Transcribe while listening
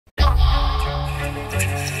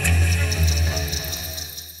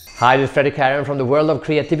Hi, this is Fredrik Haren from the world of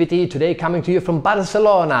creativity, today coming to you from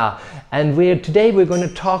Barcelona. And today we're going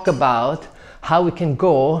to talk about how we can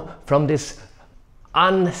go from this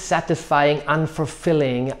unsatisfying,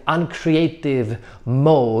 unfulfilling, uncreative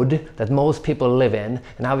mode that most people live in,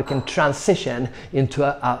 and how we can transition into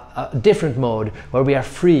a different mode where we are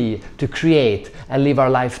free to create and live our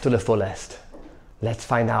life to the fullest. Let's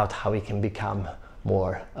find out how we can become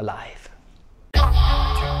more alive.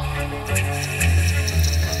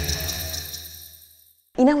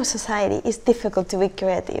 In our society, it's difficult to be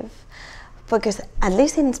creative because, at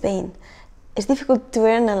least in Spain, it's difficult to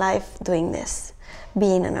earn a life doing this,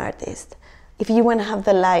 being an artist. If you want to have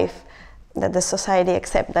the life that the society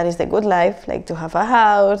accepts, that is the good life, like to have a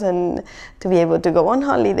house and to be able to go on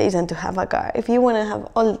holidays and to have a car, if you want to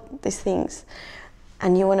have all these things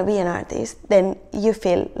and you want to be an artist, then you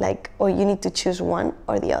feel like, oh, you need to choose one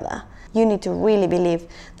or the other. You need to really believe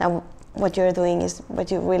that what you're doing is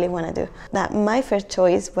what you really want to do. That my first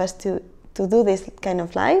choice was to do this kind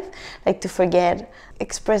of life, like to forget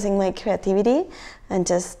expressing my creativity and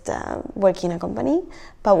just work in a company.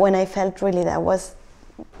 But when I felt really that was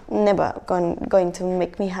never going to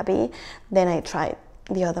make me happy, then I tried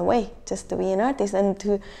the other way, just to be an artist and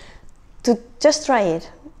to just try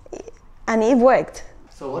it. And it worked.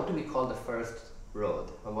 So what do we call the first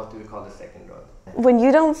road, and what do we call the second road? When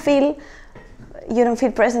you don't feel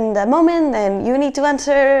present in that moment, then you need to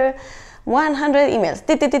answer 100 emails,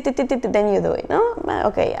 then you do it, no?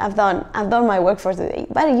 Okay, I've done my work for today,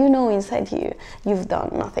 but you know inside you've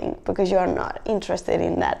done nothing because you are not interested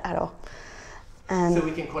in that at all. And so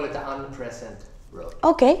we can call it the unpresent road.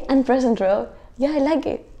 Okay, unpresent road. Yeah, I like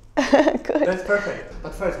it. Good. That's perfect.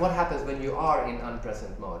 But first, what happens when you are in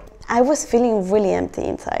unpresent mode? I was feeling really empty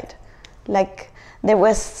inside. Like there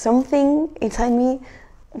was something inside me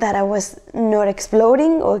that I was not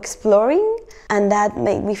exploding or exploring, and that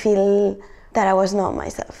made me feel that I was not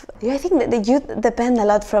myself. I think that you depend a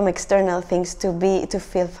lot from external things to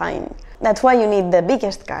feel fine. That's why you need the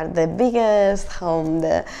biggest car, the biggest home,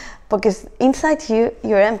 because inside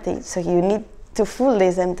you're empty, so you need to fill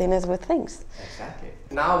this emptiness with things. Exactly.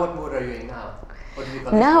 Now what mood are you in now? What do you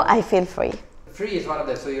call now I feel free. Free is one of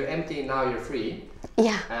them, so you're empty, now you're free.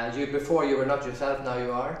 Yeah. Before you were not yourself, now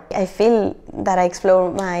you are? I feel that I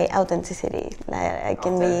explore my authenticity. Like I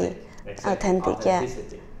can be authentic, yeah.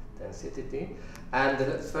 Authenticity.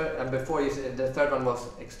 And before you said the third one was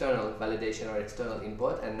external validation or external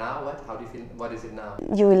input, and now what? How do you feel? What is it now?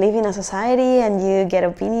 You live in a society and you get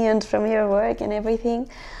opinions from your work and everything,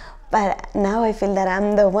 but now I feel that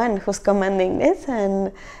I'm the one who's commanding this,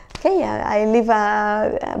 and okay, I live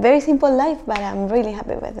a very simple life, but I'm really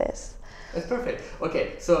happy with this. That's perfect.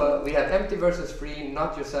 Okay, so we have empty versus free,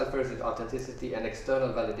 not yourself versus authenticity, and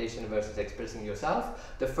external validation versus expressing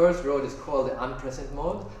yourself. The first road is called the unpresent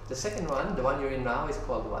mode. The second one, the one you're in now, is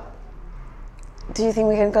called what? Do you think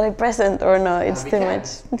we can call it present or no? It's too much.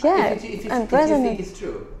 Yeah, if you think it's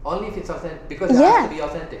true, only if it's authentic, because it has to be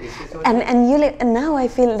authentic. And now I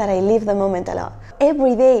feel that I live the moment a lot.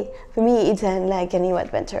 Every day for me it's like a new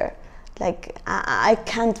adventure. Like I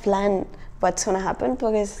can't plan what's going to happen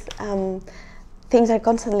because things are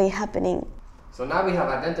constantly happening. So now we have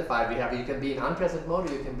identified, you can be in unpresent mode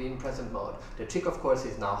or you can be in present mode. The trick, of course,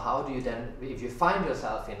 is now how do you then, if you find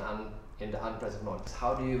yourself in the unpresent mode,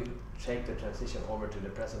 how do you take the transition over to the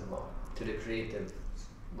present mode, to the creative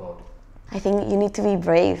mode? I think you need to be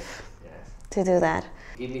brave to do that.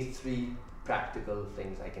 Give me 3 practical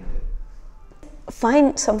things I can do.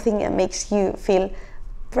 Find something that makes you feel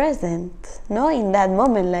present, not in that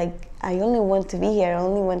moment, like I only want to be here, I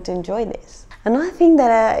only want to enjoy this. Another thing that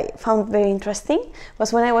I found very interesting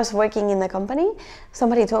was when I was working in the company,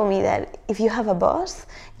 somebody told me that if you have a boss,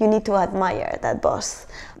 you need to admire that boss.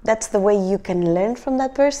 That's the way you can learn from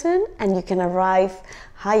that person and you can arrive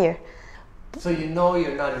higher. So you know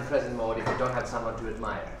you're not in present mode if you don't have someone to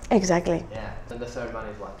admire. Exactly. Yeah. And the third one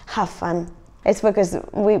is what? Have fun. It's because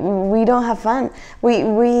we don't have fun.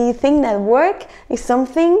 We think that work is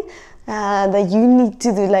something that you need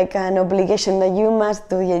to do, like an obligation that you must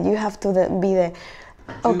do. You have to be there.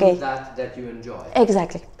 Do that you enjoy.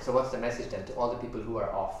 Exactly. So what's the message then to all the people who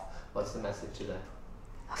are off? What's the message to them?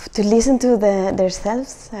 To listen to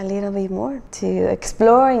themselves a little bit more, to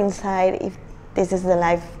explore inside if this is the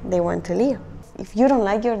life they want to live. If you don't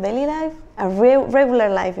like your daily life, a regular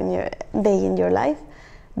life in your day in your life,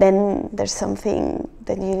 then there's something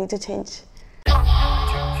that you need to change.